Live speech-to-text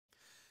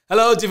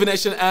Hello Divi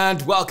Nation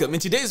and welcome. In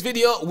today's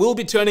video, we'll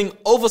be turning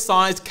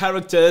oversized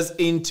characters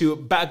into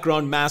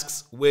background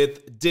masks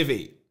with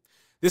Divi.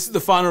 This is the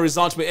final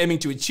result we're aiming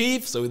to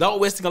achieve, so without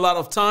wasting a lot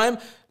of time,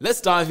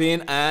 let's dive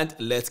in and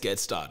let's get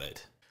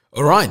started.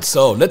 Alright,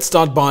 so let's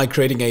start by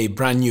creating a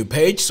brand new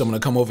page. So I'm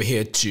going to come over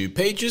here to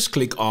Pages,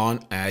 click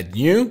on Add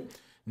New.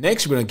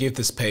 Next, we're going to give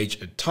this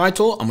page a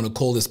title. I'm going to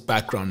call this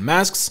Background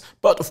Masks,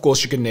 but of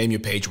course you can name your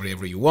page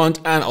whatever you want,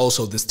 and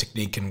also this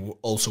technique can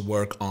also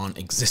work on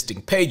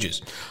existing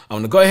pages. I'm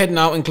going to go ahead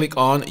now and click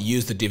on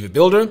Use the Divi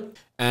Builder,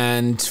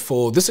 and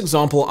for this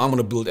example, I'm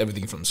going to build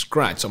everything from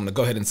scratch. So I'm going to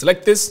go ahead and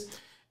select this,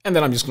 and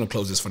then I'm just going to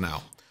close this for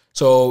now.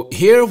 So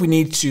here we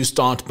need to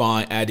start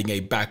by adding a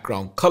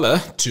background color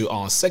to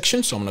our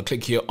section. So I'm going to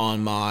click here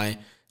on my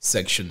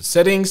section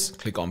settings,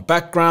 click on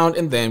background,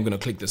 and then I'm going to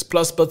click this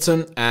plus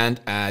button and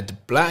add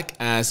black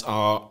as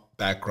our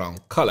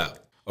background color.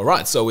 All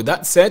right, so with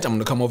that said, I'm going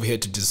to come over here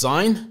to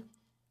design,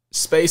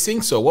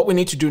 spacing. So what we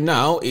need to do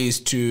now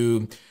is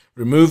to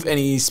remove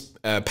any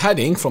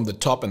padding from the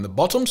top and the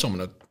bottom. So I'm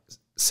going to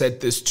set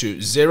this to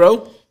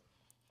 0.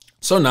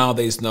 So now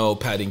there's no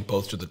padding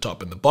both to the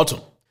top and the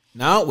bottom.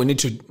 Now we need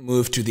to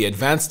move to the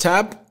advanced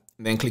tab,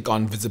 and then click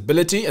on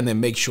visibility, and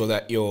then make sure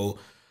that your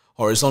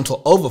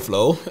horizontal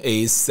overflow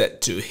is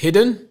set to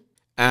hidden,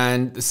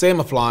 and the same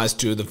applies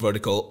to the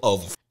vertical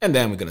overflow. And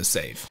then we're going to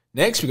save.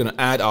 Next, we're going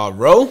to add our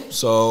row.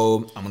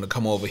 So I'm going to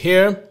come over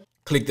here,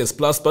 click this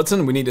plus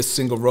button. We need a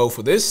single row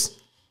for this.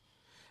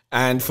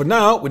 And for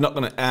now, we're not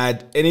going to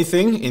add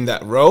anything in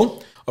that row.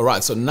 All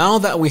right, so now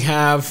that we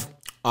have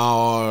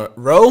our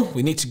row,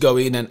 we need to go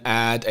in and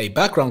add a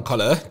background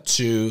color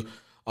to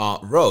our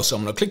row. So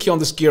I'm going to click here on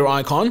this gear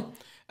icon,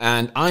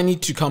 and I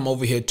need to come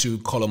over here to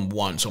column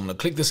 1. So I'm going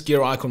to click this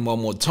gear icon one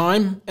more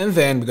time, and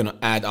then we're going to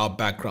add our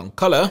background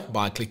color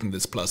by clicking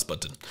this plus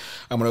button.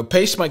 I'm going to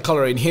paste my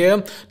color in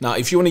here. Now,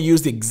 if you want to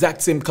use the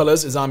exact same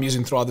colors as I'm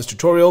using throughout this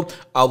tutorial,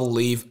 I will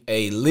leave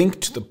a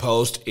link to the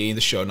post in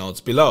the show notes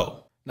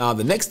below. Now,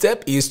 the next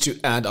step is to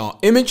add our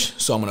image.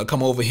 So I'm going to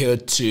come over here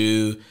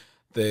to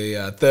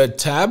the third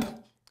tab,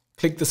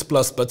 click this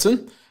plus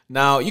button.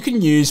 Now, you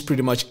can use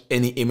pretty much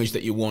any image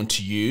that you want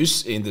to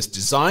use in this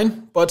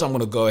design, but I'm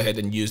going to go ahead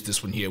and use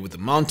this one here with the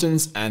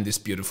mountains and this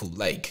beautiful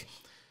lake.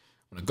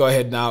 I'm going to go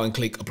ahead now and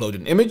click Upload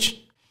an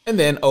Image. And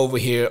then over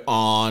here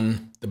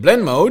on the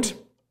blend mode,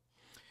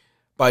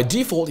 by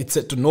default, it's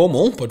set to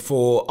normal, but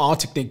for our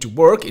technique to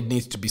work, it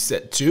needs to be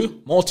set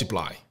to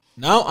multiply.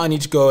 Now, I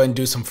need to go and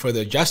do some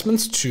further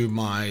adjustments to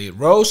my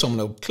row. So I'm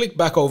going to click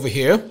back over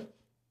here,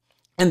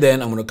 and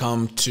then I'm going to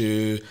come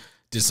to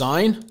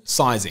Design,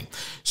 Sizing.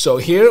 So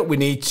here we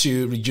need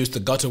to reduce the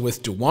gutter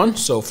width to 1.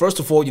 So first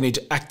of all, you need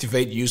to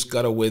activate Use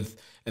Gutter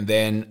Width, and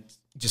then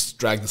just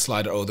drag the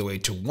slider all the way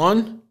to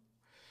 1.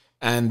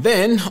 And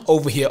then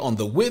over here on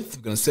the width,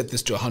 we're going to set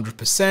this to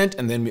 100%.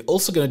 And then we're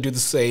also going to do the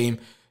same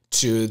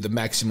to the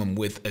maximum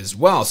width as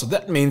well. So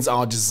that means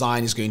our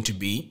design is going to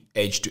be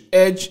edge to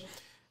edge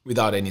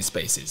without any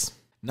spaces.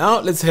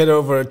 Now let's head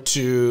over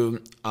to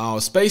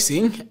our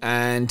spacing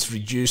and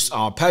reduce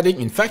our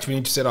padding. In fact, we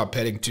need to set our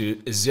padding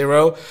to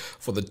 0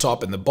 for the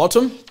top and the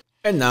bottom.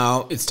 And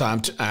now it's time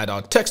to add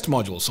our text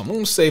module. So I'm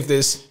going to save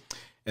this,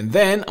 and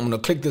then I'm going to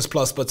click this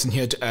plus button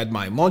here to add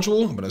my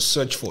module. I'm going to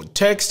search for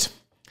text.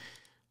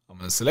 I'm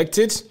going to select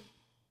it.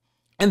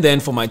 And then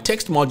for my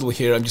text module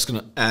here, I'm just going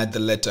to add the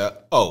letter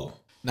O.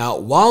 Now,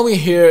 while we're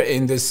here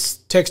in this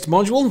text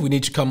module, we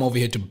need to come over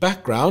here to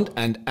background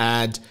and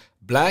add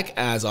black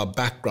as our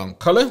background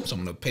color. So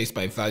I'm going to paste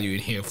my value in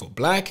here for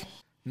black.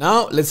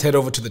 Now let's head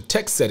over to the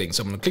text settings.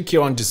 So I'm going to click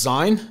here on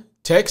Design,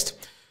 Text.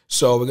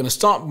 So we're going to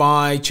start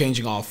by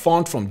changing our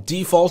font from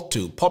default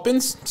to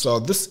Poppins. So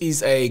this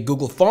is a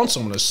Google font,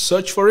 so I'm going to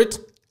search for it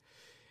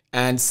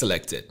and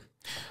select it.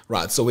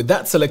 Right, so with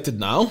that selected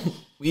now,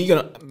 we're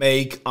going to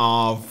make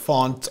our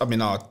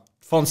our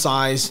font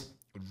size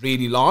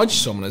really large.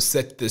 So I'm going to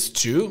set this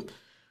to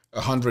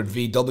 100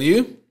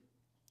 VW.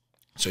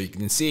 So you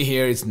can see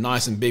here it's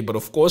nice and big, but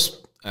of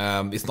course,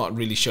 it's not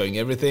really showing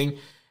everything,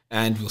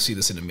 and we'll see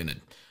this in a minute.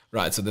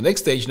 Right, so the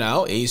next stage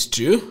now is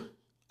to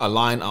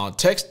align our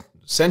text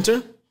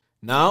center.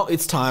 Now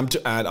it's time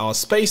to add our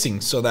spacing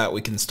so that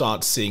we can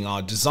start seeing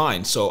our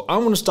design. So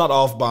I'm going to start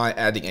off by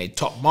adding a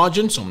top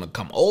margin. So I'm going to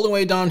come all the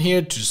way down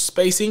here to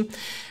spacing,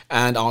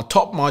 and our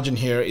top margin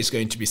here is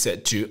going to be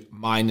set to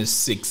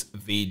 -6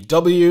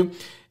 VW.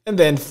 And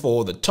then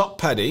for the top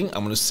padding,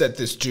 I'm going to set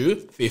this to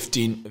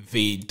 15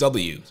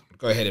 VW.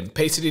 Go ahead and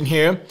paste it in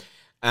here.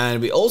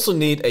 And we also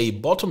need a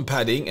bottom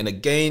padding. And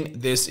again,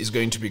 this is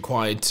going to be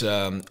quite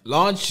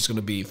large. It's going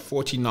to be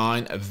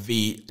 49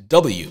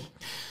 VW.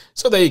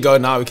 So there you go.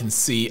 Now we can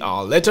see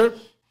our letter.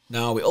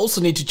 Now we also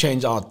need to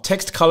change our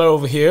text color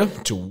over here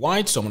to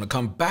white. So I'm going to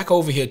come back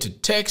over here to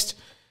text,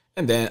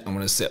 and then I'm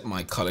going to set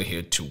my color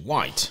here to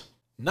white.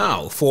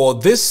 Now for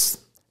this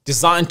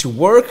design to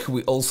work,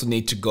 we also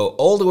need to go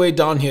all the way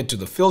down here to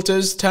the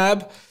Filters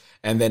tab.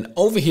 And then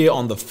over here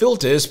on the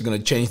filters, we're going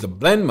to change the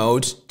blend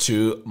mode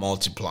to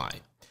multiply.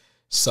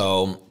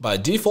 So by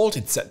default,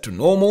 it's set to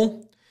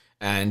normal.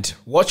 And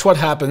watch what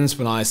happens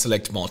when I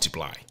select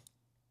multiply.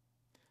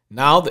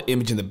 Now the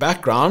image in the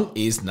background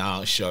is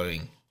now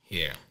showing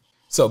here.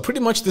 So pretty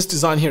much this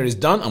design here is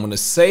done. I'm going to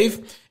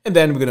save, and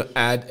then we're going to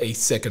add a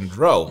second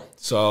row.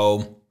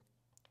 So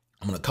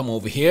I'm going to come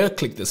over here,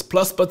 click this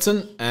plus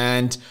button,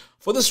 and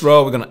for this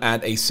row, we're going to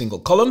add a single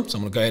column. So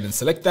I'm going to go ahead and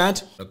select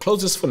that. I'll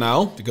close this for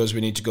now because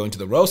we need to go into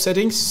the row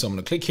settings. So I'm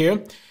going to click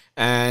here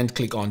and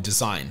click on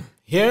design.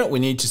 Here we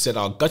need to set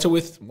our gutter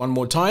width one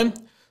more time.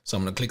 So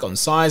I'm going to click on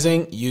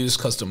sizing, use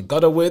custom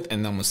gutter width,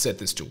 and I'm going to set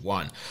this to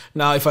 1.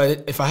 Now, if I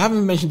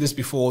haven't mentioned this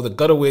before, the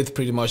gutter width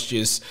pretty much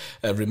just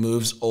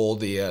removes all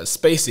the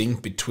spacing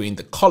between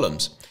the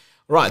columns.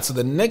 Right, so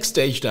the next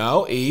stage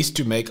now is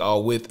to make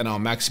our width and our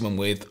maximum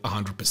width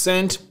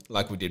 100%,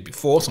 like we did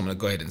before. So I'm going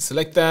to go ahead and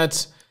select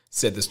that,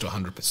 set this to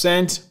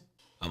 100%.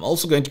 I'm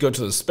also going to go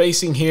to the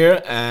spacing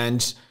here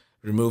and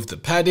remove the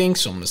padding.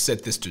 So I'm going to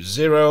set this to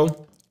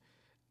 0.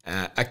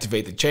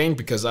 Activate the chain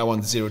because I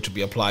want 0 to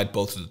be applied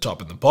both to the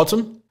top and the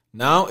bottom.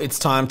 Now it's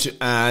time to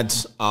add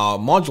our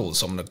modules.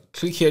 So I'm going to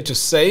click here to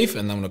save,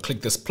 and I'm going to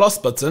click this plus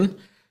button,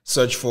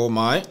 search for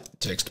my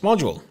text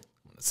module. I'm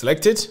going to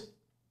select it,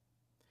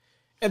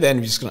 and then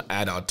we're just going to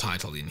add our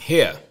title in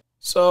here.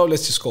 So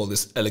let's just call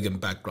this Elegant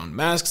Background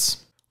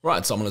Masks.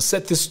 Right, so I'm going to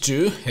set this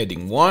to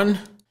heading 1.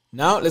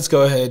 Now let's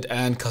go ahead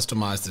and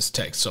customize this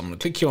text. So I'm going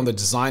to click here on the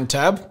design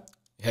tab,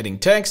 heading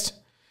text,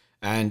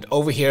 and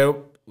over here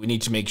we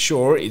need to make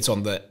sure it's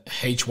on the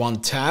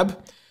H1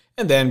 tab,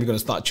 and then we're going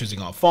to start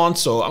choosing our font.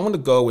 So I'm going to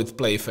go with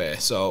Playfair.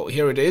 So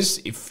here it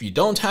is. If you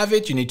don't have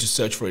it, you need to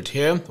search for it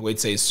here where it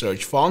says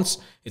search fonts.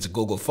 It's a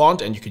Google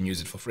font and you can use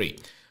it for free.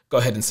 Go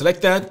ahead and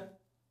select that.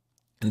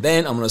 And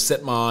then I'm going to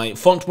set my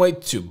font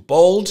weight to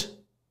bold.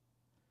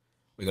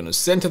 We're going to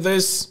center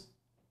this.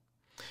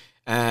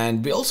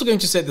 And we're also going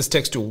to set this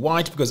text to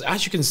white because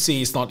as you can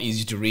see, it's not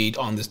easy to read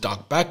on this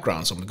dark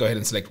background. So I'm going to go ahead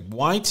and select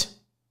white.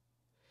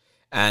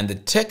 And the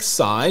text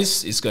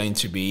size is going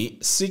to be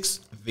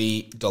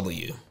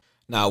 6VW.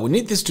 Now we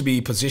need this to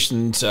be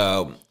positioned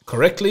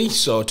correctly.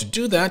 So to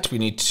do that, we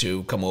need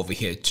to come over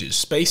here to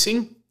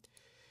spacing.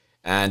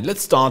 And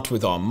let's start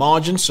with our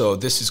margin. So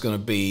this is going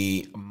to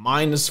be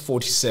minus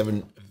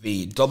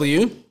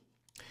 47VW.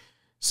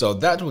 So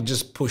that will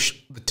just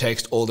push the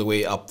text all the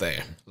way up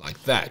there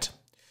like that.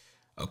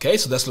 Okay,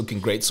 so that's looking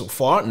great so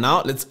far.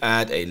 Now let's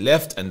add a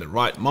left and the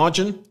right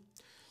margin.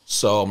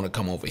 So I'm going to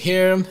come over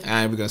here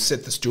and we're going to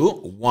set this to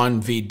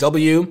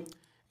 1VW,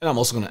 and I'm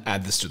also going to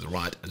add this to the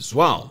right as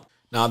well.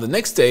 Now the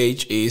next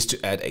stage is to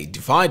add a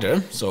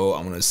divider. So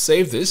I'm going to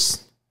save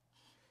this,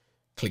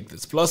 click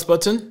this plus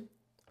button,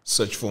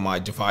 search for my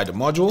divider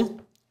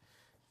module,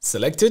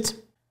 select it.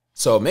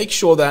 So make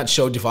sure that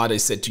show divider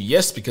is set to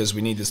yes because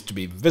we need this to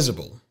be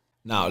visible.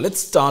 Now let's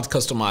start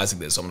customizing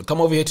this. So I'm going to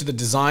come over here to the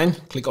design,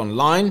 click on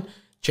line,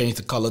 change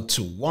the color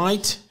to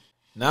white.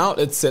 Now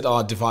let's set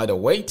our divider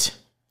weight.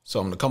 So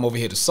I'm going to come over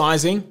here to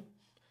sizing,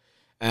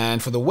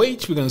 and for the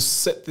weight, we're going to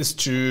set this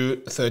to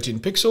 13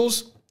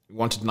 pixels. We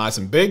want it nice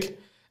and big.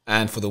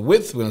 And for the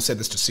width, we're going to set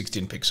this to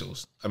 16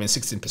 pixels.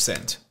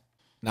 16%.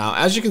 Now,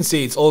 as you can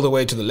see, it's all the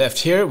way to the left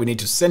here. We need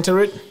to center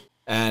it.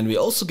 And we're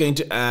also going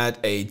to add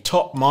a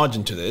top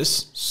margin to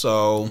this.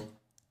 So I'm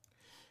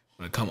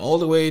going to come all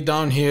the way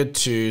down here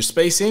to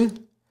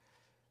spacing.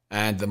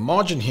 And the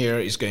margin here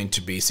is going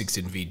to be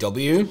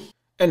 16VW.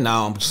 And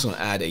now I'm just going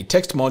to add a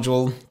text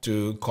module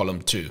to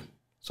column 2.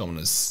 So I'm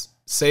going to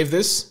save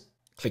this,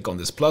 click on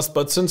this plus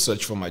button,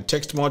 search for my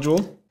text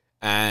module.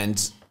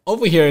 And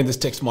over here in this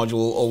text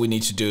module, all we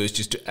need to do is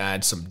just to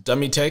add some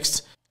dummy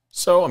text.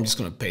 So I'm just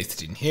going to paste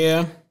it in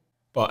here.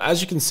 But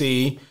as you can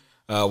see,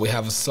 we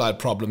have a slight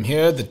problem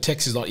here. The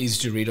text is not easy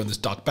to read on this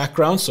dark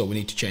background. So we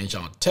need to change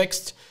our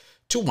text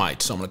to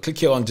white. So I'm going to click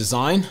here on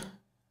design,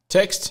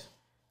 text,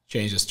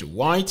 change this to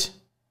white.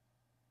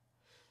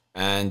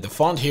 And the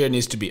font here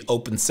needs to be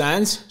Open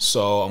Sans.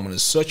 So I'm going to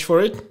search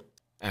for it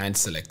and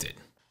select it.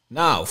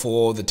 Now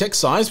for the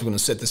text size, we're going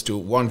to set this to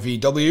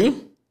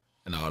 1VW,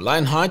 and our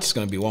line height is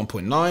going to be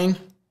 1.9,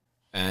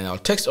 and our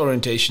text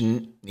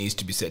orientation needs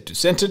to be set to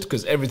centered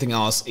because everything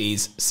else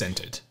is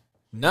centered.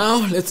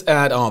 Now let's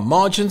add our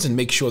margins and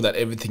make sure that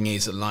everything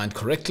is aligned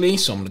correctly.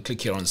 So I'm going to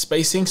click here on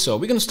spacing. So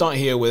we're going to start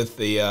here with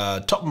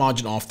the top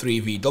margin of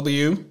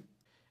 3VW,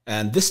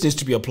 and this needs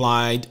to be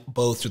applied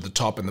both to the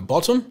top and the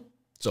bottom.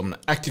 So I'm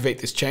going to activate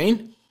this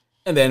chain.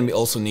 And then we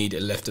also need a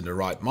left and a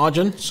right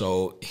margin.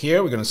 So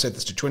here we're going to set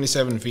this to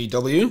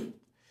 27VW,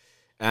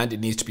 and it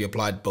needs to be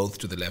applied both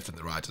to the left and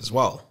the right as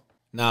well.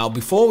 Now,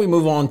 before we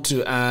move on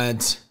to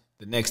add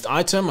the next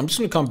item, I'm just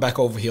going to come back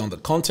over here on the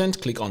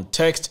content, click on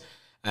text,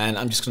 and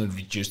I'm just going to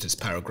reduce this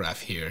paragraph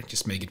here.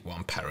 Just make it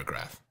one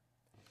paragraph.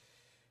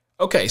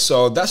 Okay,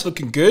 so that's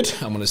looking good.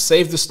 I'm going to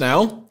save this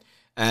now.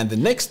 And the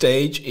next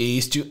stage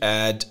is to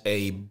add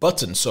a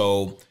button.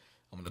 So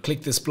I'm going to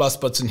click this plus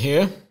button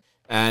here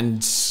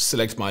and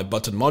select my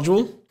button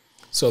module.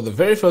 So the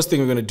very first thing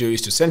we're going to do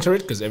is to center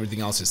it because everything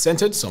else is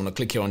centered. So I'm going to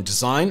click here on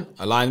design,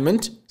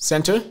 alignment,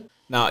 center.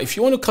 Now, if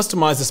you want to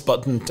customize this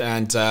button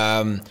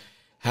and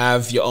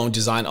have your own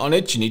design on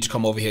it, you need to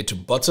come over here to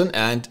button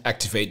and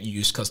activate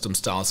use custom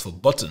styles for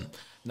button.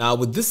 Now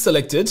with this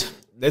selected,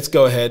 let's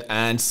go ahead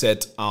and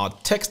set our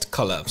text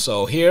color.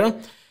 So here,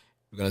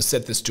 we're going to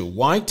set this to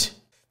white.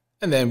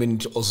 And then we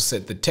need to also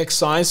set the text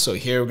size. So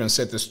here we're going to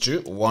set this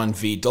to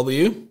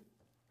 1VW.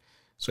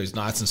 So it's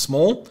nice and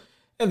small.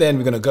 And then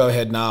we're going to go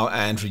ahead now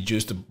and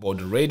reduce the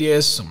border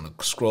radius. So I'm going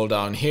to scroll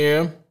down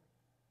here.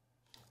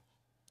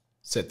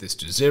 Set this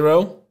to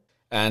 0.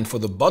 And for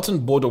the button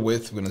border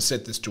width, we're going to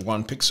set this to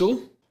 1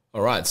 pixel.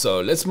 All right,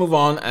 so let's move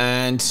on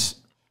and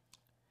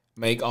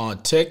make our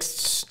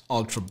text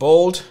ultra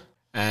bold.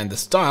 And the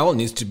style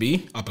needs to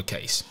be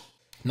uppercase.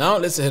 Now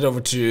let's head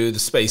over to the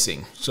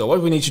spacing. So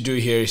what we need to do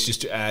here is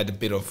just to add a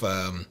bit of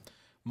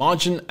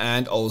margin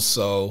and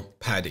also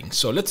padding.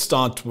 So let's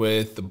start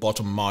with the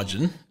bottom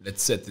margin.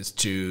 Let's set this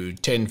to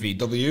 10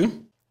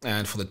 VW.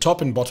 And for the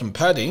top and bottom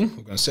padding,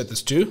 we're going to set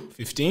this to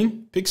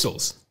 15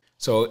 pixels.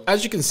 So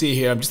as you can see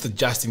here, I'm just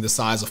adjusting the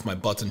size of my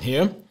button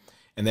here.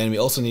 And then we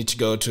also need to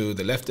go to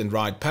the left and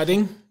right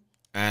padding.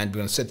 And we're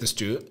going to set this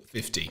to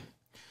 50.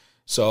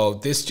 So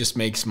this just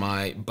makes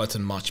my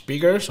button much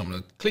bigger. So I'm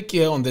going to click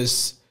here on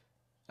this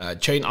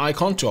chain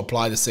icon to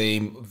apply the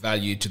same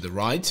value to the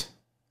right.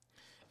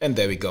 And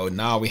there we go.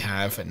 Now we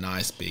have a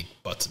nice big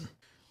button.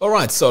 All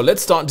right, so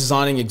let's start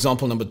designing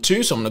example number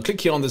 2. So I'm going to click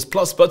here on this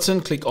plus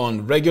button, click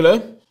on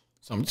regular.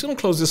 So I'm just going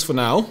to close this for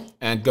now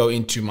and go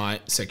into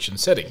my section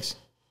settings.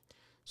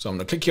 So I'm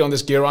going to click here on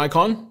this gear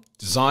icon,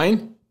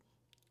 design,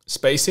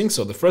 spacing.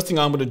 So the first thing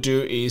I'm going to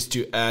do is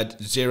to add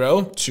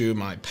 0 to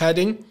my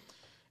padding.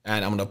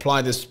 And I'm going to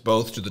apply this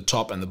both to the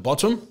top and the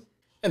bottom.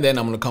 And then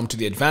I'm going to come to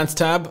the advanced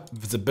tab,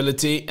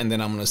 visibility, and then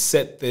I'm going to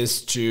set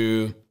this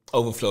to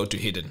overflow to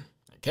hidden.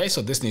 Okay,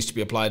 so this needs to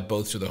be applied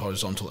both to the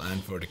horizontal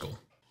and vertical.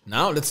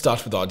 Now let's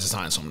start with our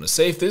design. So I'm going to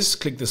save this,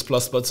 click this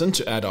plus button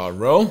to add our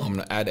row. I'm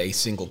going to add a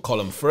single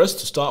column first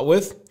to start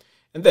with.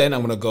 And then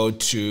I'm going to go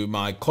to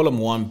my column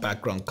 1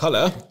 background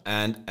color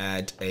and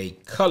add a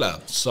color.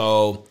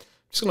 So I'm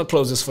just going to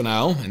close this for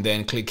now and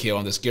then click here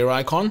on this gear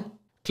icon.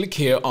 Click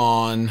here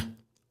on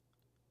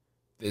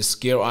this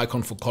gear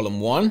icon for column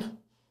 1.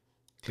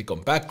 Click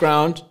on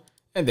background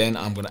and then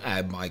I'm going to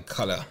add my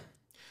color.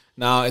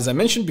 Now, as I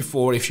mentioned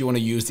before, if you want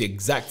to use the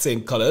exact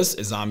same colors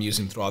as I'm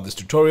using throughout this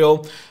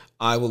tutorial,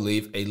 I will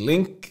leave a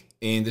link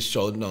in the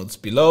show notes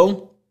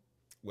below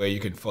where you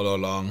can follow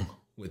along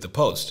with the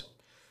post.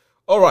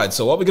 All right,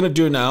 so what we're going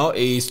to do now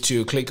is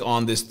to click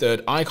on this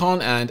third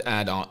icon and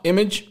add our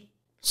image.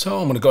 So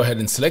I'm going to go ahead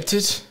and select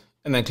it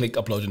and then click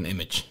upload an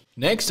image.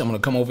 Next, I'm going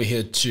to come over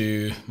here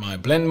to my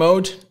blend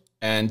mode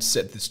and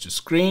set this to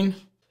screen.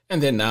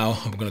 And then now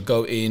I'm going to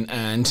go in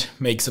and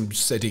make some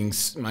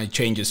settings, my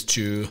changes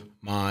to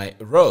my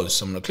rows.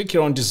 So I'm going to click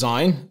here on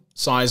design,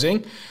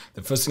 sizing.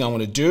 The first thing I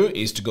want to do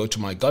is to go to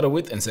my gutter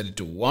width and set it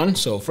to 1.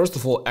 So first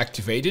of all,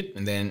 activate it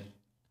and then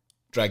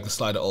drag the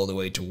slider all the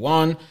way to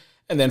 1.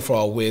 And then for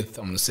our width,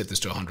 I'm going to set this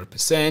to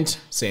 100%.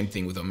 Same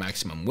thing with our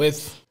maximum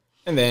width.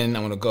 And then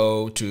I'm going to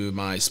go to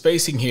my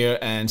spacing here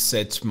and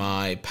set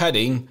my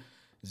padding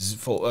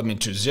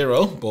to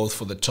 0, both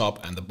for the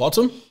top and the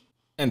bottom.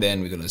 And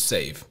then we're going to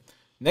save.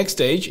 Next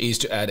stage is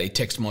to add a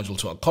text module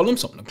to our column.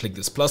 So I'm going to click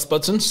this plus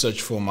button,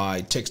 search for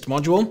my text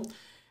module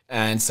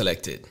and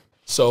select it.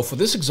 So for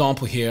this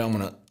example here, I'm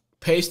going to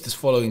paste this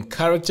following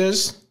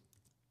characters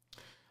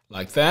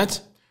like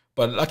that.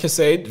 But like I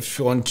said, if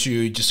you want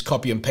to just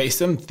copy and paste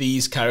them,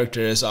 these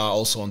characters are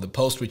also on the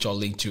post, which I'll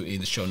link to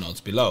in the show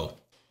notes below.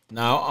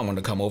 Now I'm going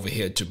to come over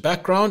here to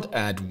background,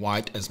 add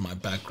white as my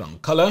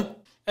background color.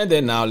 And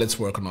then now let's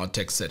work on our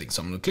text settings.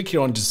 So I'm going to click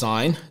here on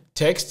design,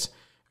 text.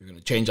 We're going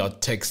to change our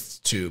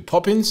text to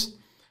Poppins.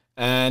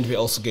 And we're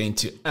also going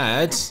to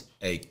add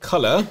a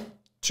color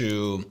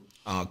to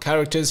our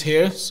characters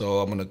here. So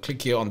I'm going to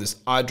click here on this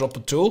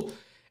eyedropper tool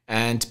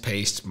and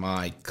paste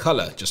my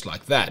color just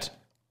like that.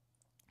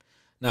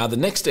 Now the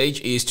next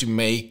stage is to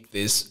make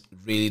this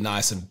really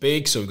nice and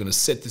big. So we're going to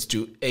set this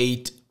to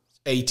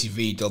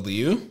 880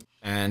 VW.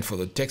 And for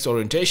the text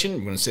orientation,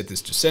 we're going to set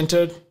this to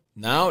centered.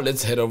 Now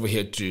let's head over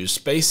here to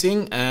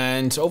spacing.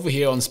 And over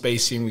here on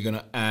spacing, we're going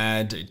to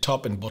add a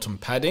top and bottom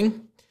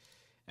padding.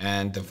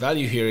 And the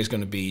value here is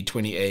going to be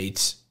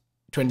 27.8.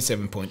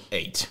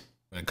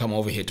 We're going to come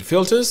over here to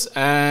filters.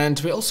 And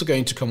we're also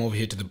going to come over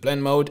here to the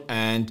blend mode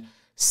and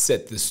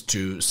set this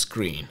to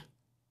screen.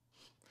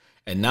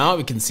 And now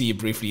we can see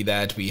briefly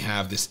that we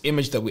have this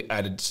image that we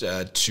added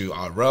to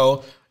our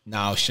row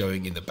now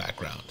showing in the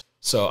background.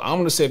 So I'm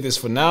going to save this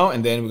for now,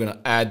 and then we're going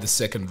to add the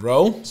second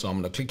row. So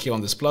I'm going to click here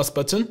on this plus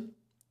button,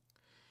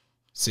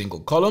 single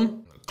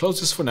column,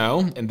 close this for now,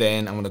 and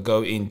then I'm going to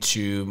go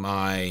into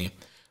my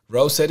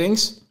row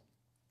settings.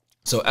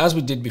 So as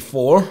we did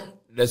before,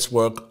 let's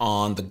work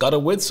on the gutter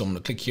width. So I'm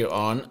going to click here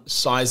on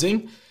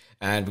sizing,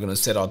 and we're going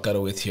to set our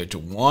gutter width here to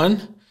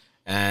 1.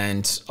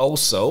 And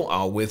also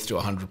our width to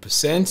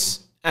 100%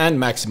 and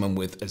maximum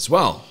width as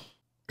well.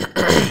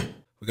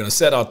 We're going to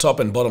set our top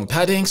and bottom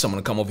padding. So I'm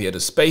going to come over here to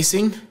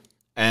spacing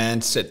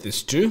and set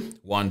this to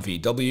 1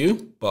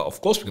 VW. But of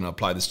course, we're going to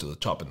apply this to the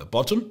top and the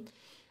bottom.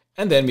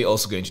 And then we're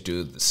also going to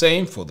do the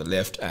same for the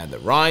left and the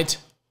right.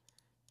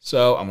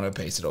 So I'm going to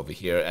paste it over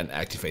here and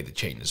activate the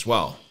chain as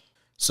well.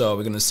 So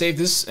we're going to save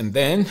this, and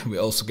then we're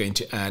also going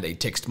to add a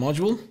text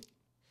module.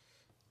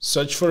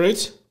 Search for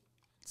it,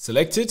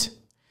 select it,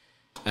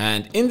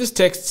 and in this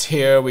text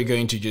here, we're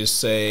going to just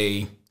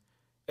say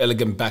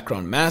elegant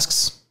background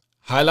masks,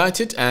 highlight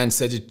it and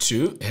set it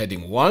to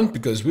heading 1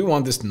 because we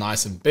want this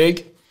nice and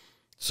big.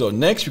 So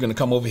next, we're going to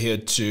come over here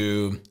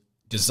to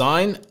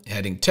design,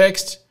 heading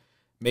text,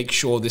 make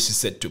sure this is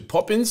set to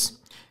pop-ins,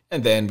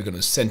 and then we're going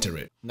to center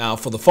it. Now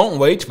for the font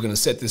weight, we're going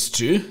to set this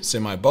to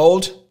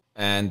semi-bold,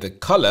 and the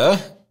color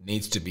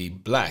needs to be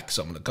black.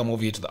 So I'm going to come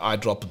over here to the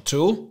eyedropper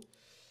tool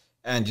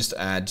and just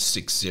add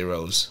 6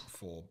 zeros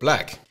for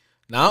black.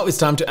 Now it's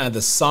time to add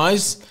the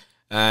size,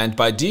 and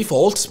by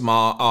default,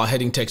 our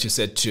heading text is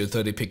set to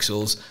 30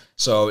 pixels.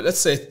 So let's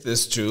set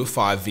this to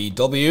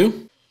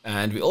 5VW.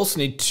 And we also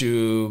need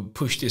to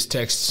push this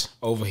text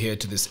over here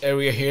to this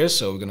area here.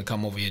 So we're going to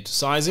come over here to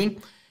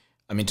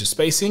to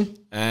spacing,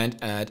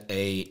 and add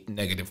a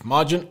negative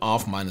margin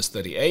of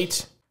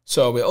 -38.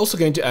 So we're also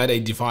going to add a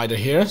divider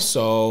here.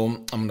 So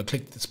I'm going to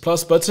click this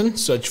plus button,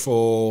 search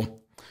for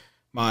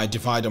my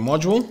divider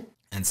module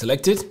and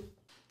select it.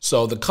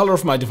 So the color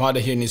of my divider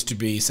here needs to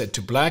be set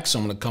to black. So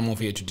I'm going to come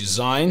over here to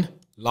design,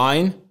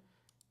 line,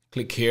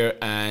 click here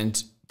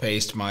and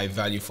paste my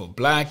value for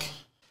black.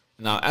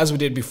 Now, as we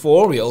did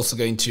before, we're also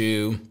going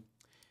to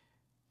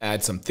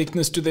add some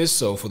thickness to this.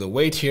 So for the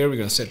weight here,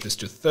 we're going to set this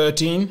to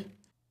 13.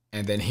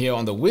 And then here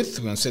on the width,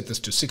 we're going to set this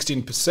to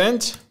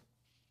 16%.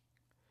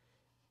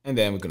 And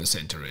then we're going to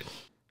center it.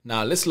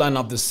 Now let's line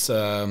up this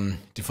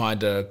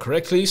divider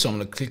correctly. So I'm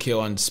going to click here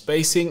on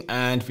spacing,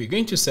 and we're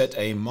going to set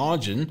a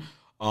margin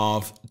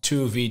of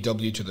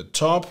 2VW to the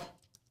top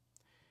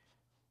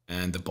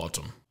and the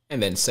bottom,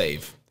 and then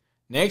save.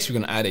 Next, we're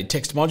going to add a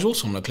text module.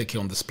 So I'm going to click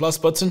here on this plus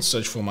button,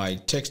 search for my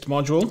text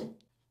module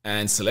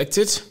and select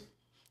it.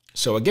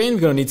 So again,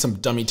 we're going to need some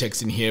dummy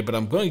text in here, but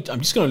I'm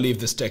just going to leave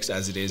this text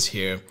as it is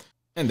here.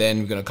 And then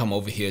we're going to come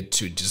over here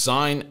to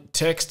design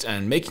text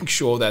and making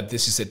sure that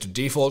this is set to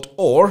default,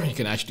 or you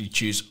can actually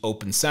choose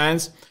open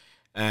sans.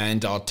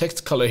 And our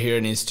text color here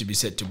needs to be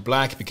set to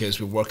black because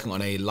we're working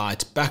on a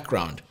light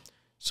background.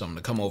 So I'm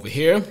going to come over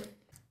here,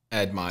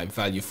 add my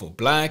value for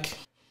black,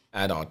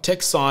 add our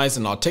text size,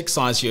 and our text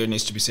size here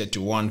needs to be set to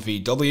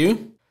 1VW,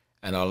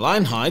 and our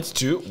line height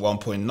to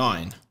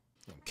 1.9.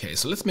 Okay,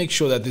 so let's make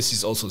sure that this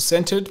is also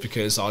centered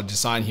because our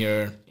design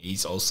here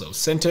is also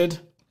centered.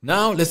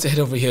 Now let's head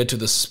over here to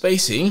the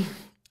spacing,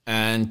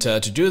 and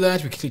to do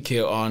that we click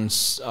here on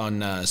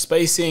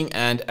spacing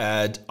and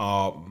add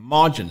our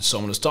margin. So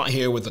I'm going to start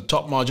here with the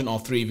top margin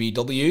of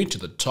 3VW to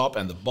the top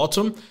and the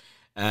bottom,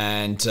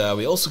 and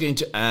we're also going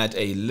to add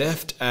a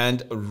left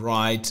and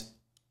right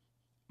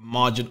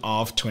margin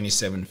of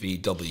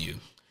 27VW.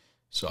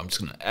 So I'm just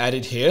going to add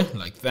it here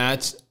like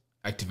that,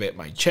 activate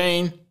my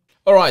chain.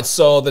 All right,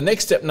 so the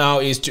next step now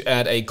is to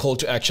add a call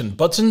to action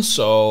button.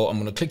 So I'm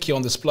going to click here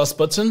on this plus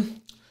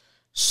button,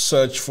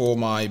 search for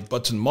my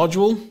button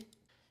module,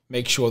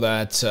 make sure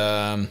that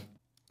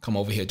come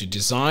over here to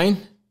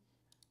design,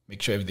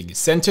 make sure everything is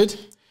centered,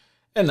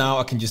 and now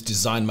I can just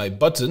design my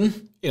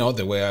button,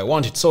 the way I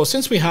want it. So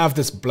since we have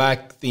this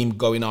black theme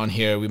going on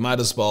here, we might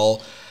as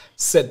well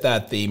set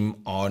that theme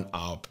on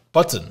our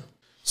button.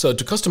 So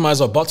to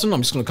customize our button,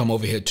 I'm just going to come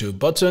over here to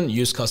button,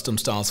 use custom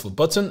styles for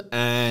button,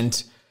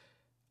 and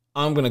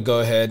I'm going to go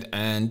ahead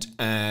and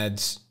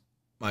add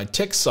my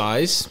text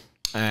size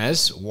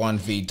as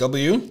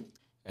 1VW.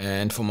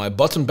 And for my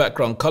button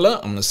background color,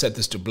 I'm going to set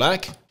this to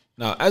black.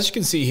 Now, as you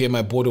can see here,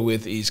 my border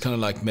width is kind of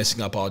like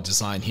messing up our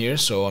design here.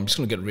 So I'm just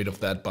going to get rid of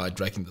that by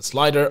dragging the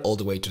slider all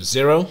the way to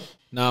 0.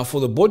 Now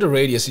for the border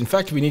radius, in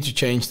fact, we need to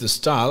change the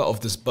style of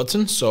this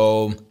button.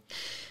 So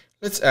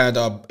let's add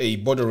a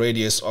border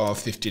radius of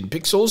 15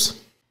 pixels,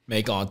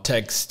 make our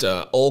text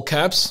all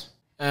caps,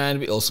 and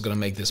we're also going to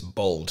make this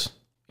bold.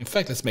 In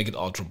fact, let's make it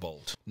ultra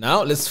bold.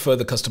 Now let's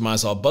further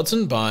customize our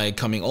button by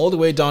coming all the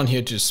way down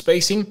here to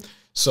spacing.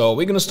 So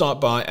we're going to start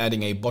by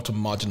adding a bottom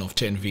margin of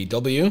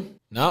 10VW.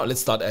 Now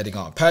let's start adding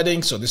our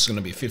padding. So this is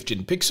going to be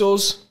 15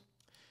 pixels.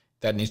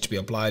 That needs to be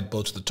applied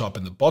both to the top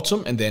and the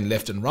bottom, and then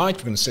left and right.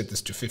 We're going to set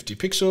this to 50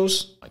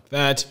 pixels like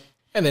that.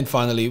 And then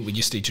finally, we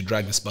just need to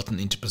drag this button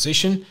into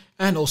position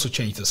and also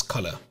change this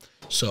color.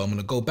 So I'm going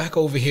to go back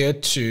over here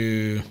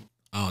to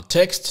our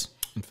text.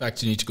 In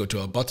fact, you need to go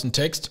to our button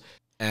text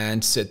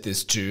and set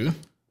this to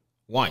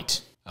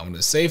white. I'm going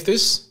to save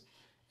this.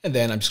 And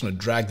then I'm just going to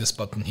drag this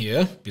button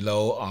here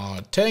below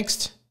our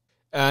text.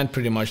 And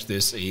pretty much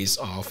this is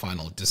our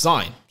final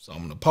design. So I'm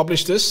going to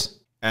publish this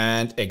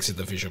and exit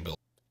the Visual Builder.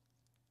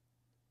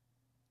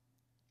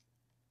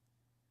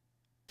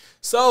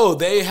 So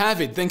there you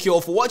have it. Thank you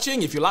all for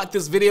watching. If you like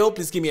this video,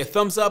 please give me a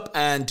thumbs up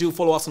and do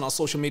follow us on our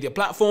social media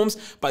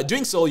platforms. By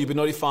doing so, you'll be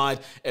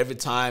notified every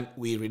time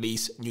we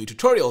release new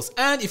tutorials.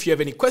 And if you have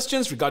any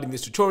questions regarding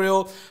this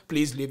tutorial,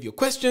 please leave your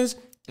questions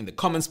in the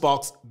comments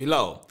box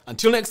below.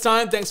 Until next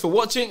time, thanks for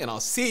watching, and I'll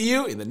see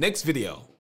you in the next video.